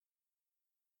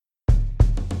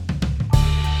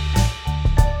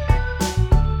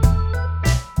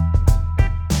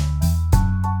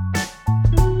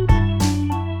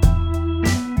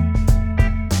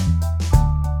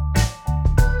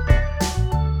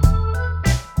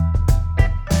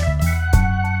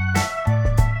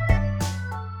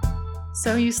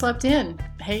So you slept in.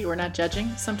 Hey, we're not judging.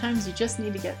 Sometimes you just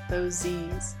need to get those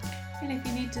Z's. And if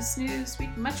you need to snooze,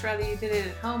 we'd much rather you did it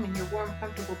at home in your warm,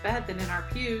 comfortable bed than in our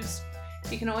pews.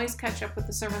 You can always catch up with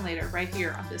the sermon later right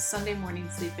here on this Sunday Morning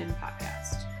Sleep In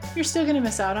podcast. You're still going to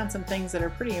miss out on some things that are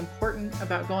pretty important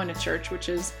about going to church, which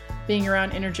is being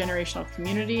around intergenerational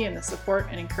community and the support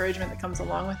and encouragement that comes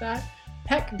along with that.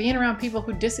 Heck, being around people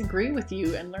who disagree with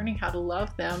you and learning how to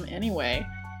love them anyway.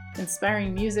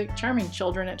 Inspiring music, charming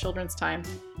children at children's time.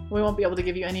 We won't be able to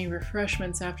give you any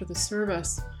refreshments after the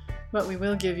service, but we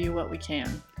will give you what we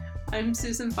can. I'm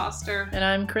Susan Foster. And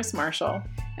I'm Chris Marshall.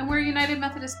 And we're United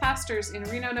Methodist pastors in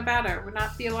Reno, Nevada. We're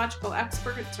not theological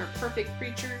experts or perfect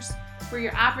preachers. We're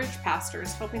your average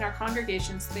pastors helping our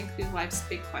congregations think through life's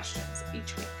big questions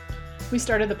each week. We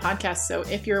started the podcast so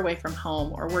if you're away from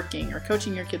home or working or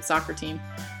coaching your kid's soccer team,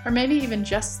 or maybe even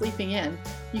just sleeping in,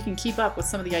 you can keep up with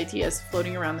some of the ideas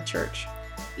floating around the church.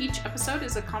 Each episode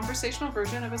is a conversational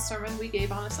version of a sermon we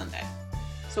gave on a Sunday.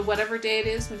 So whatever day it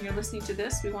is when you're listening to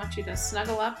this, we want you to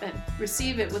snuggle up and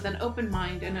receive it with an open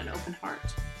mind and an open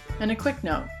heart. And a quick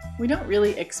note, we don't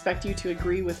really expect you to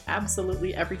agree with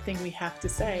absolutely everything we have to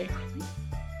say.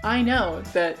 I know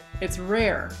that it's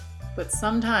rare, but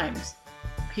sometimes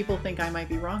people think I might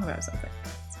be wrong about something.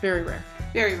 It's very rare.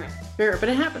 Very rare. Very rare, but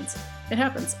it happens. It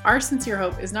happens. Our sincere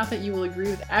hope is not that you will agree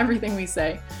with everything we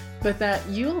say, but that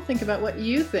you'll think about what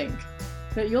you think.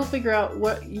 That you'll figure out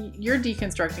what you're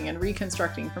deconstructing and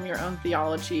reconstructing from your own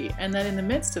theology, and that in the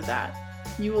midst of that,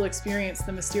 you will experience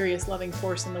the mysterious loving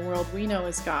force in the world we know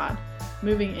as God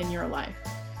moving in your life,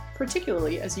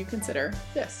 particularly as you consider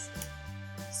this.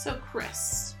 So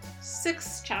Chris,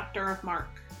 6th chapter of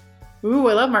Mark. Ooh,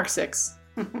 I love Mark 6.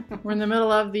 We're in the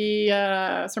middle of the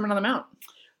Sermon on the Mount.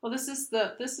 Well, this is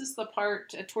the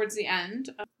part towards the end.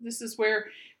 This is where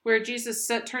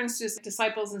Jesus turns to his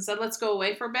disciples and said, "Let's go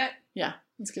away for a bit." Yeah,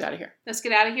 let's get out of here. Let's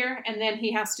get out of here, and then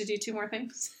he has to do 2 more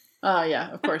things. Yeah,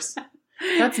 of course.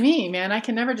 That's me, man. I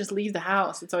can never just leave the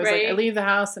house. It's always right? Like I leave the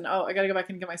house and I got to go back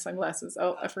and get my sunglasses.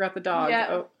 Oh, I forgot the dog. Yeah.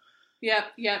 Oh.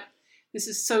 Yep. This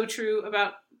is so true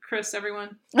about Chris,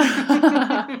 everyone.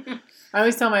 I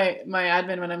always tell my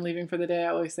admin when I'm leaving for the day, I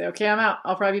always say, "Okay, I'm out.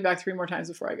 I'll probably be back 3 more times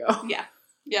before I go."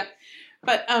 Yeah.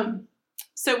 But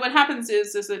so what happens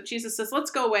is that Jesus says,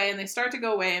 "Let's go away," and they start to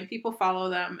go away, and people follow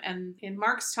them. And in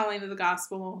Mark's telling of the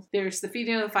gospel, there's the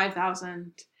feeding of the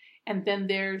 5,000, and then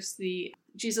there's the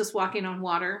Jesus walking on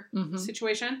water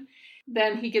situation.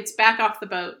 Then he gets back off the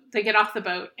boat. They get off the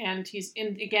boat, and he's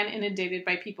again inundated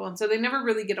by people, and so they never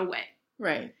really get away.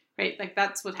 Right. Like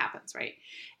that's what happens, right?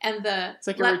 And it's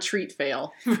like a retreat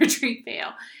fail. Retreat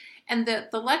fail. And the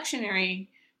lectionary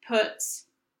puts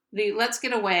the "let's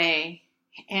get away"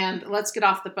 and "let's get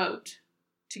off the boat"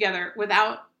 together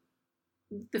without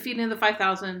the feeding of the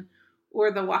 5,000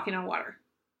 or the walking on water.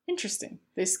 Interesting.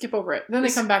 They skip over it. Then they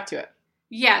come back to it.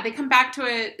 Yeah, they come back to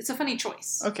it. It's a funny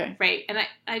choice. Okay. Right. And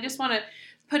I just want to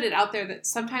put it out there that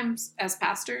sometimes as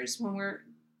pastors, when we're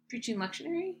preaching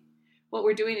lectionary, what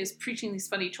we're doing is preaching these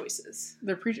funny choices.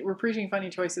 We're preaching funny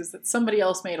choices that somebody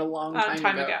else made a long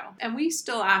time ago. And we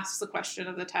still ask the question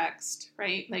of the text,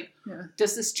 right? Like,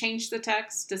 does this change the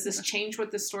text? Does this change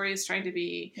what the story is trying to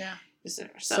be? Yeah.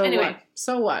 So anyway. What?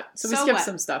 So what? So we skip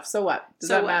some stuff. So what? Does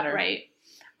that matter? Right.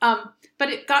 But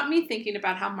it got me thinking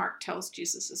about how Mark tells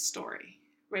Jesus' story.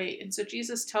 Right. And so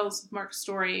Jesus tells Mark's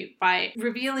story by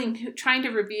trying to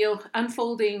reveal,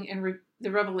 unfolding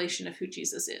the revelation of who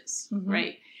Jesus is.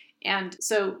 Right. And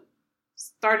so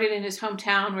started in his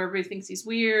hometown where everybody thinks he's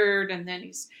weird, and then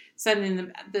he's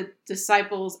sending the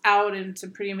disciples out in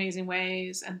some pretty amazing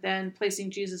ways, and then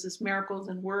placing Jesus' miracles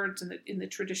and words in the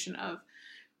tradition of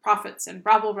prophets and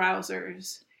rabble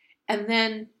rousers, and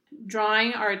then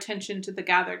drawing our attention to the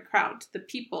gathered crowd, to the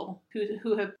people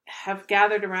who have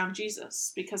gathered around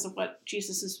Jesus because of what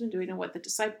Jesus has been doing and what the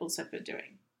disciples have been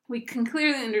doing. We can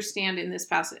clearly understand in these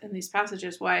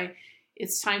passages why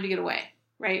it's time to get away.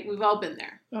 Right? We've all been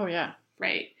there. Oh, yeah.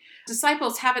 Right?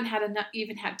 Disciples haven't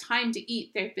even had time to eat.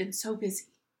 They've been so busy.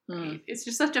 Right? It's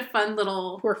just such a fun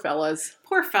little... Poor fellas,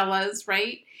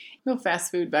 right? No fast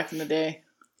food back in the day.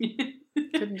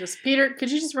 Peter,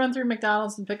 could you just run through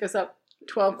McDonald's and pick us up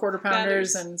 12 quarter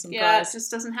pounders and some fries? Yeah, it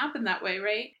just doesn't happen that way,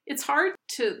 right? It's hard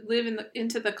to live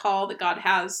into the call that God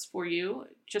has for you.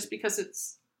 Just because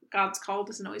it's God's call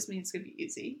doesn't always mean it's going to be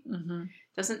easy.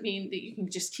 Doesn't mean that you can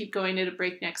just keep going at a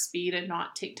breakneck speed and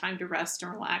not take time to rest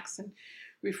and relax and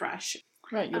refresh.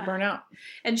 Right, you'll burn out.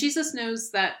 And Jesus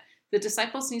knows that the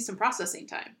disciples need some processing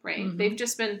time, right? They've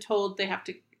just been told they have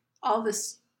to,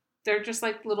 they're just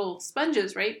like little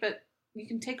sponges, right? But you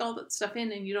can take all that stuff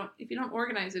in, and if you don't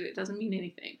organize it, it doesn't mean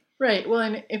anything. Right. Well,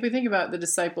 and if we think about the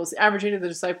disciples, the average age of the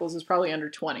disciples is probably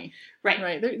under 20. Right.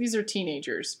 Right. These are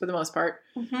teenagers for the most part,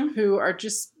 Mm-hmm. who are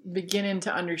just beginning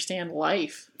to understand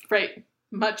life. Right.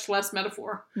 Much less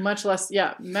metaphor. Much less,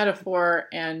 metaphor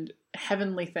and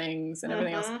heavenly things and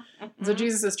everything else. Mm-hmm. So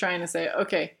Jesus is trying to say,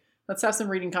 okay, let's have some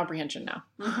reading comprehension now.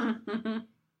 Mm-hmm. Mm-hmm.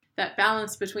 That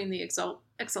balance between the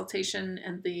exaltation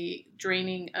and the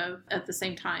draining of at the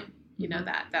same time. You know,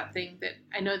 that thing that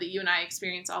I know that you and I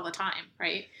experience all the time,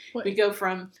 right? What? We go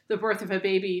from the birth of a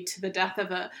baby to the death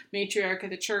of a matriarch of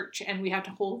the church, and we have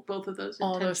to hold both of those in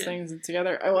All tension. those things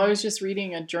together. I was just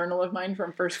reading a journal of mine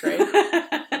from first grade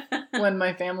when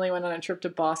my family went on a trip to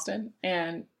Boston,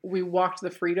 and we walked the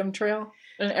Freedom Trail.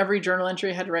 And every journal entry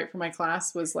I had to write for my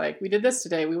class was like, we did this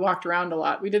today. We walked around a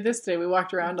lot. We did this today. We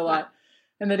walked around a lot.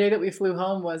 And the day that we flew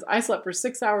home was I slept for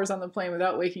 6 hours on the plane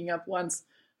without waking up once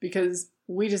because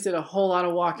we just did a whole lot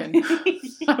of walking.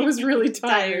 I was really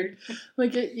tired.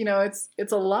 Like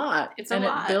it's a lot. It's a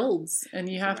lot. It builds, and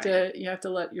you have to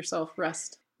let yourself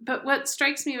rest. But what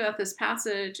strikes me about this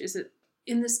passage is that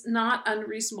in this not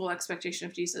unreasonable expectation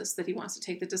of Jesus that he wants to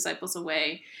take the disciples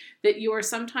away, that you are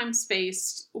sometimes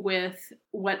faced with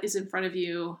what is in front of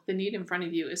you, the need in front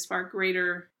of you is far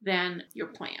greater than your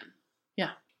plan. Yeah.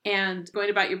 And going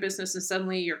about your business, and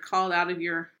suddenly you're called out of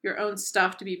your own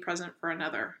stuff to be present for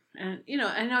another. And,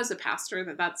 I know as a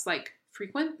pastor that's like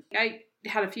frequent. I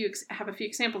have a few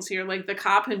examples here, like the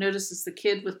cop who notices the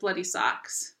kid with bloody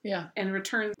socks. Yeah. And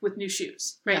returns with new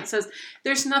shoes, right? Yeah. Says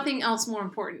there's nothing else more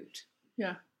important.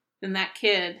 Yeah. Than that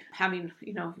kid having,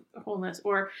 wholeness.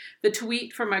 Or the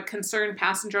tweet from a concerned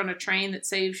passenger on a train that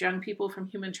saves young people from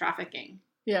human trafficking.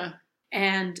 Yeah.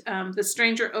 And the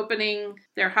stranger opening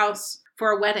their house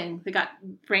for a wedding that got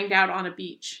rained out on a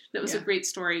beach. That was a great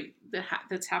story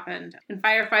that's happened. And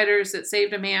firefighters that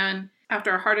saved a man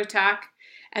after a heart attack,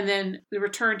 and then the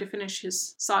return to finish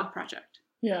his sod project.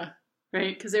 Yeah.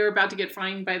 Right? Because they were about to get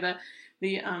fined by the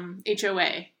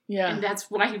HOA. Yeah. And that's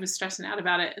why he was stressing out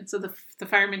about it. And so the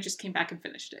fireman just came back and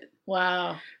finished it.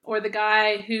 Wow. Or the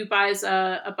guy who buys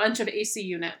a bunch of AC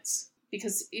units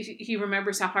because he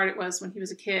remembers how hard it was when he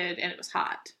was a kid and it was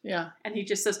hot. Yeah. And he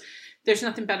just says, there's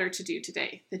nothing better to do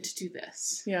today than to do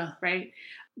this. Yeah. Right?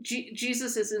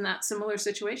 Jesus is in that similar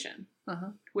situation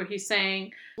where he's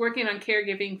saying, working on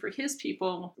caregiving for his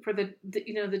people, for the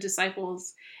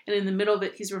disciples. And in the middle of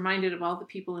it, he's reminded of all the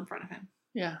people in front of him.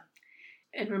 Yeah.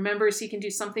 And remembers he can do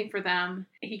something for them.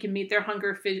 He can meet their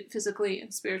hunger physically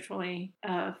and spiritually,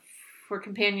 for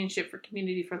companionship, for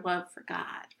community, for love, for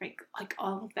God, right? Like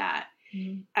all of that.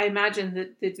 Mm-hmm. I imagine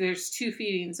that there's two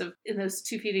feedings in those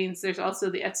two feedings. There's also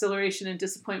the exhilaration and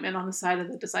disappointment on the side of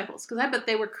the disciples. Because I bet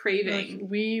they were craving. Like,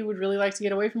 we would really like to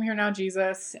get away from here now,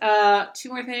 Jesus. Two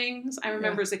more things. I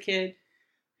remember as a kid.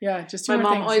 Yeah, just two more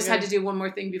more things. My mom always had to do one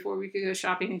more thing before we could go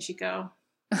shopping in Chico.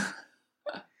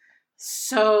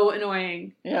 So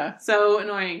annoying. Yeah. So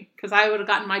annoying. Because I would have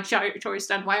gotten my chores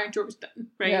done. Why aren't yours done?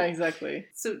 Right? Yeah, exactly.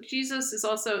 So Jesus is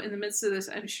also in the midst of this,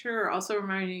 I'm sure, also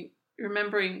remembering,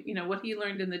 what he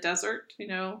learned in the desert,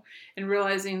 and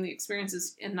realizing the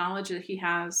experiences and knowledge that he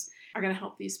has are going to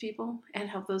help these people and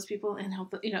help those people and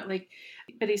help,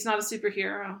 but he's not a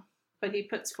superhero, but he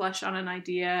puts flesh on an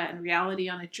idea and reality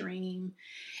on a dream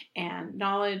and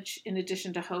knowledge in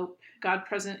addition to hope, God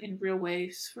present in real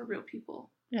ways for real people.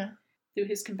 Yeah. Through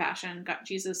his compassion,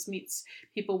 Jesus meets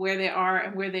people where they are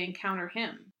and where they encounter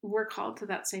him. We're called to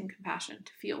that same compassion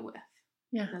to feel with.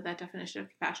 Yeah. That definition of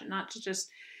compassion, not to just,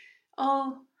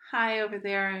 oh, hi over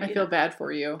there. I feel bad for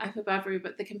you. I feel bad for you.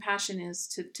 But the compassion is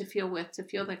to feel with, to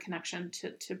feel the connection,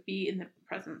 to be in the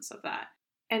presence of that.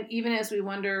 And even as we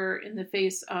wonder in the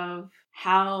face of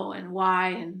how and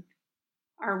why and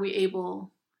are we able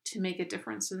to make a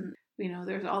difference in,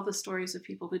 there's all the stories of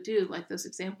people who do, like those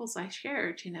examples I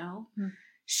shared,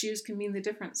 Shoes can mean the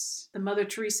difference. The Mother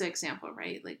Teresa example,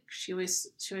 right? Like she always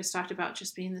talked about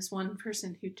just being this one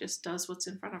person who just does what's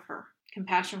in front of her.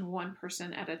 Compassion for one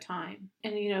person at a time.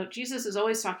 And, Jesus is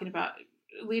always talking about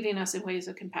leading us in ways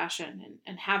of compassion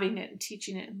and having it and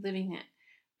teaching it and living it.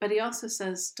 But he also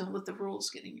says, don't let the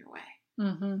rules get in your way.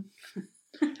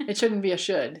 Mm-hmm. It shouldn't be a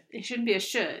should. It shouldn't be a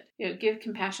should. Give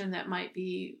compassion that might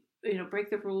be, break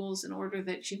the rules in order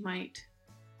that you might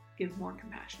give more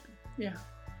compassion. Yeah.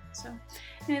 So,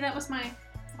 anyway, that was my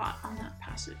thought on that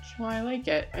passage. Well, I like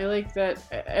it. I like that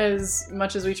as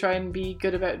much as we try and be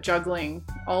good about juggling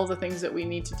all the things that we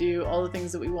need to do, all the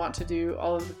things that we want to do,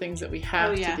 all of the things that we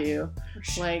have to do,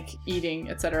 like eating,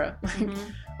 etc.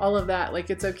 All of that. Like,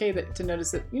 it's okay to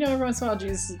notice that, every once in a while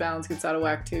Jesus' balance gets out of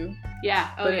whack too. Yeah.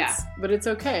 But it's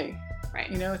okay. Right.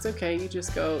 You know, it's okay. You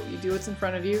just go, you do what's in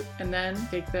front of you, and then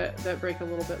take that break a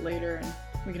little bit later, and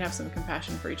we can have some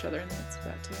compassion for each other in the midst of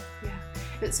that too. Yeah.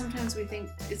 But sometimes we think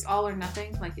it's all or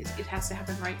nothing, like it has to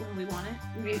happen right when we want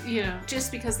it. You know,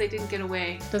 just because they didn't get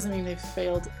away doesn't mean they've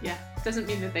failed. Yeah, doesn't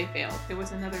mean that they failed. There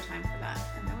was another time for that,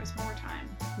 and there was more time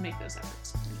to make those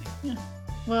efforts. Yeah.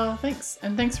 Well, thanks.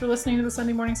 And thanks for listening to the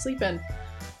Sunday Morning Sleep In.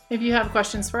 If you have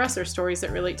questions for us or stories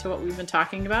that relate to what we've been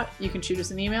talking about, you can shoot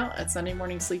us an email at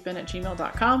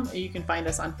sundaymorningsleepin@gmail.com, or you can find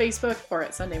us on Facebook or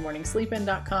at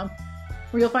sundaymorningsleepin.com,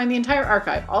 where you'll find the entire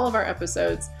archive, all of our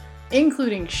episodes,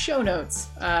 including show notes,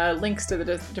 links to the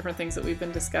different things that we've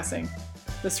been discussing.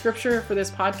 The scripture for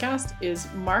this podcast is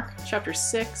Mark chapter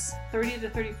 6, 30 to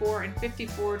 34 and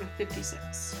 54 to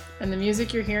 56. And the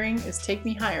music you're hearing is Take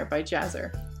Me Higher by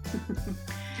Jazzer.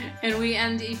 And we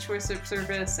end each worship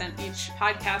service and each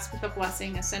podcast with a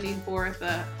blessing, a sending forth,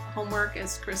 a homework,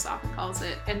 as Chris often calls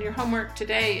it. And your homework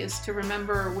today is to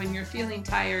remember when you're feeling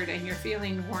tired and you're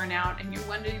feeling worn out and you're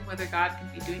wondering whether God can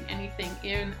be doing anything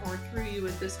in or through you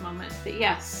at this moment, that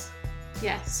yes,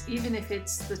 even if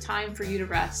it's the time for you to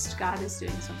rest, God is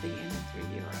doing something in and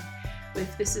through you. And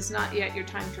if this is not yet your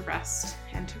time to rest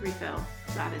and to refill,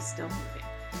 God is still moving.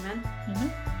 Amen?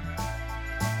 Mm-hmm.